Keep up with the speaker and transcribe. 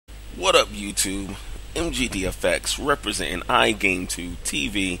What up, YouTube? MGDFX representing iGame2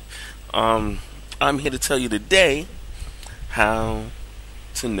 TV. I'm here to tell you today how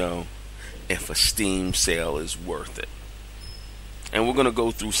to know if a Steam sale is worth it. And we're going to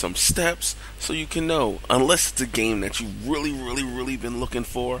go through some steps so you can know, unless it's a game that you've really been looking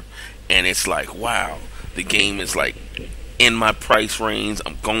for, and it's like, wow, the game is like in my price range,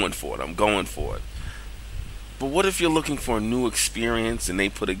 I'm going for it. But what if you're looking for a new experience and they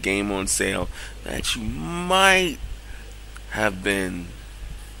put a game on sale that you might have been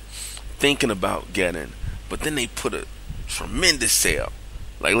thinking about getting, but then they put a tremendous sale?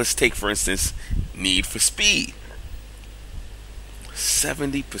 Like, let's take, for instance, Need for Speed.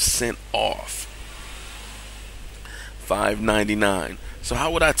 70% off. $5.99. So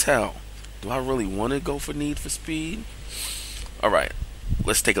how would I tell? Do I really want to go for Need for Speed? Alright,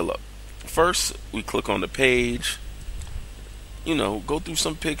 let's take a look. First, we click on the page, go through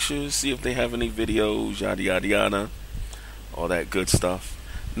some pictures, see if they have any videos, yada yada yada, all that good stuff.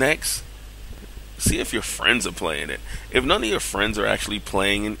 Next, see if your friends are playing it. If none of your friends are actually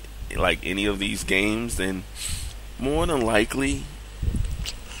playing like any of these games, then more than likely,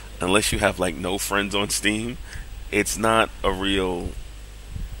 unless you have like no friends on Steam, it's not a real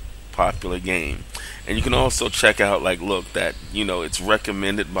popular game. And you can also check out, that it's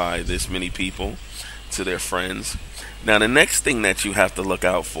recommended by this many people to their friends. Now, the next thing that you have to look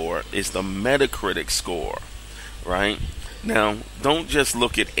out for is the Metacritic score, right? Now, don't just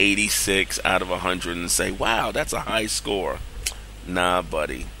look at 86 out of 100 and say, wow, that's a high score. Nah,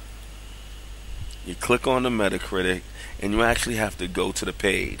 buddy. You click on the Metacritic and you actually have to go to the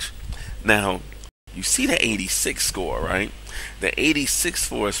page. Now, you see the 86 score, right? The 86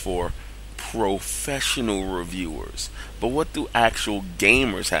 score is for professional reviewers. But what do actual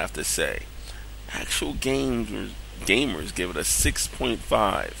gamers have to say? Actual gamers give it a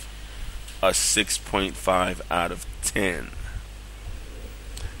 6.5. A 6.5 out of 10.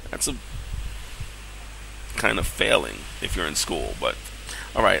 That's a kind of failing if you're in school, but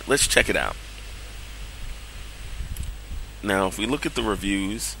alright, let's check it out. Now, if we look at the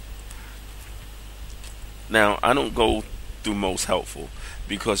reviews, now I don't go through most helpful,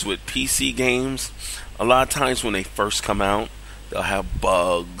 because with PC games, a lot of times when they first come out, they'll have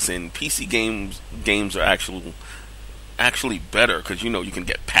bugs, and PC games are actually better because you can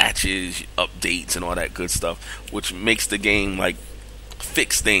get patches, updates, and all that good stuff, which makes the game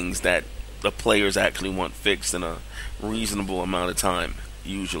fix things that the players actually want fixed in a reasonable amount of time,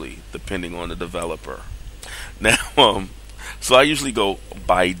 usually depending on the developer. Now, so I usually go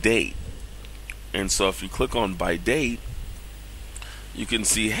by date, and so if you click on by date, you can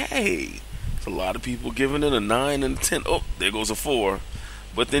see, hey, there's a lot of people giving it a 9 and a 10. Oh, there goes a 4.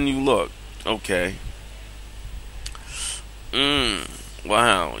 But then you look, okay.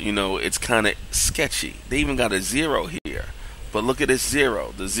 Wow, it's kind of sketchy. They even got a 0 here. But look at this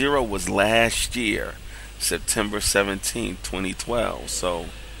 0. The 0 was last year, September 17, 2012. So,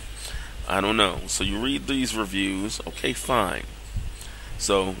 I don't know. So you read these reviews. Okay, fine.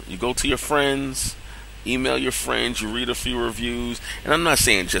 So, you go to your friends, email your friends, you read a few reviews, and I'm not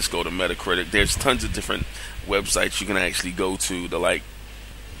saying just go to Metacritic. There's tons of different websites you can actually go to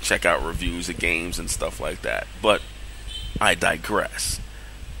check out reviews of games and stuff like that. But I digress.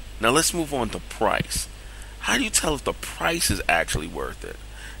 Now let's move on to price. How do you tell if the price is actually worth it?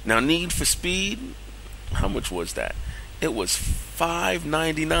 Now, Need for Speed, how much was that? It was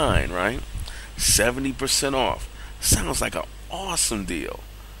 $5.99, right? 70% off. Sounds like an awesome deal.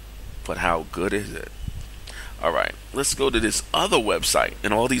 But how good is it? Alright, let's go to this other website.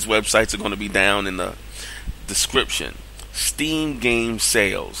 And all these websites are going to be down in the description.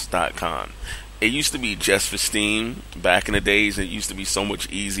 SteamGameSales.com. It used to be just for Steam. Back in the days, it used to be so much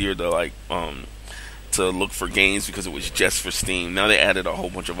easier to to look for games because it was just for Steam. Now they added a whole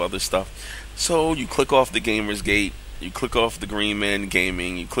bunch of other stuff. So you click off the Gamersgate, you click off the Green Man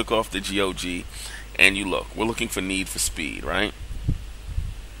Gaming, you click off the GOG, and you look. We're looking for Need for Speed, right?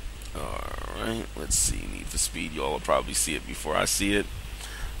 Alright, let's see. Need for Speed. Y'all will probably see it before I see it.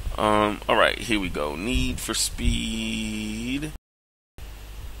 Alright, here we go. Need for Speed.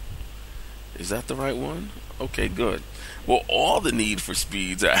 Is that the right one? Okay, good. Well, all the Need for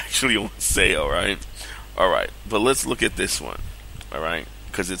Speeds are actually on sale, right? Alright, but let's look at this one. Alright,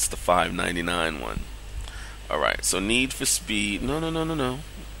 because it's the $5.99 one. Alright, so Need for Speed. No.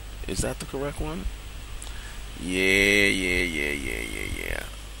 Is that the correct one? Yeah.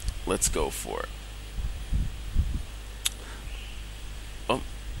 Let's go for it. Oh,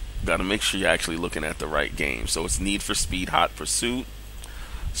 gotta make sure you're actually looking at the right game. So it's Need for Speed Hot Pursuit.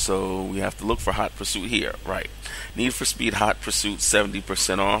 So we have to look for Hot Pursuit here, right? Need for Speed Hot Pursuit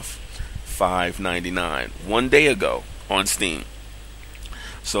 70% off. $5.99 one day ago on Steam.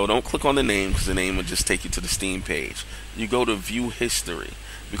 So don't click on the name, because the name will just take you to the Steam page. You go to view history,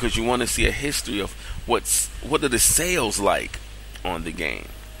 because you want to see a history of what are the sales like on the game.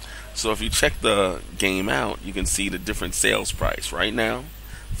 So if you check the game out, you can see the different sales price. Right now,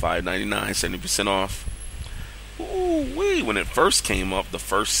 $5.99, 70% off. Ooh-wee. When it first came up, the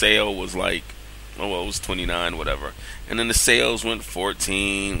first sale was like, it was $29, whatever. And then the sales went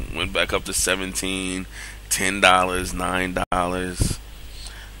 $14, went back up to $17, $10, $9.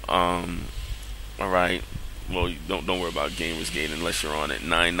 Alright. Well, you don't worry about Gamersgate unless you're on it.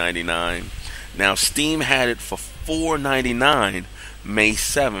 $9.99. Now Steam had it for $4.99 May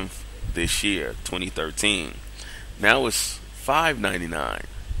 7th this year, 2013. Now it's $5.99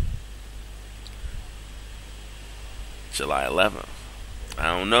 July 11th.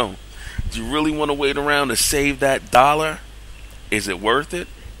 I don't know. Do you really want to wait around to save that dollar? Is it worth it?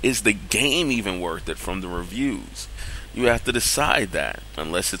 Is the game even worth it from the reviews? You have to decide that,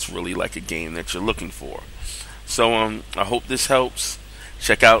 unless it's really like a game that you're looking for. So I hope this helps.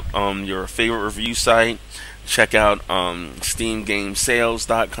 Check out your favorite review site. Check out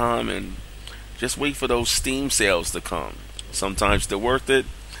SteamGameSales.com and just wait for those Steam sales to come. Sometimes they're worth it.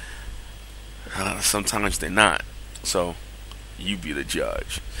 Sometimes they're not. So you be the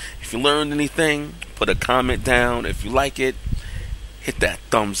judge. If you learned anything, put a comment down. If you like it, hit that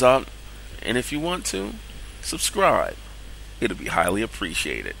thumbs up. And if you want to, subscribe. It'll be highly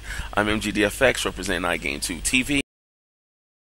appreciated. I'm MGDFX representing iGame2 TV.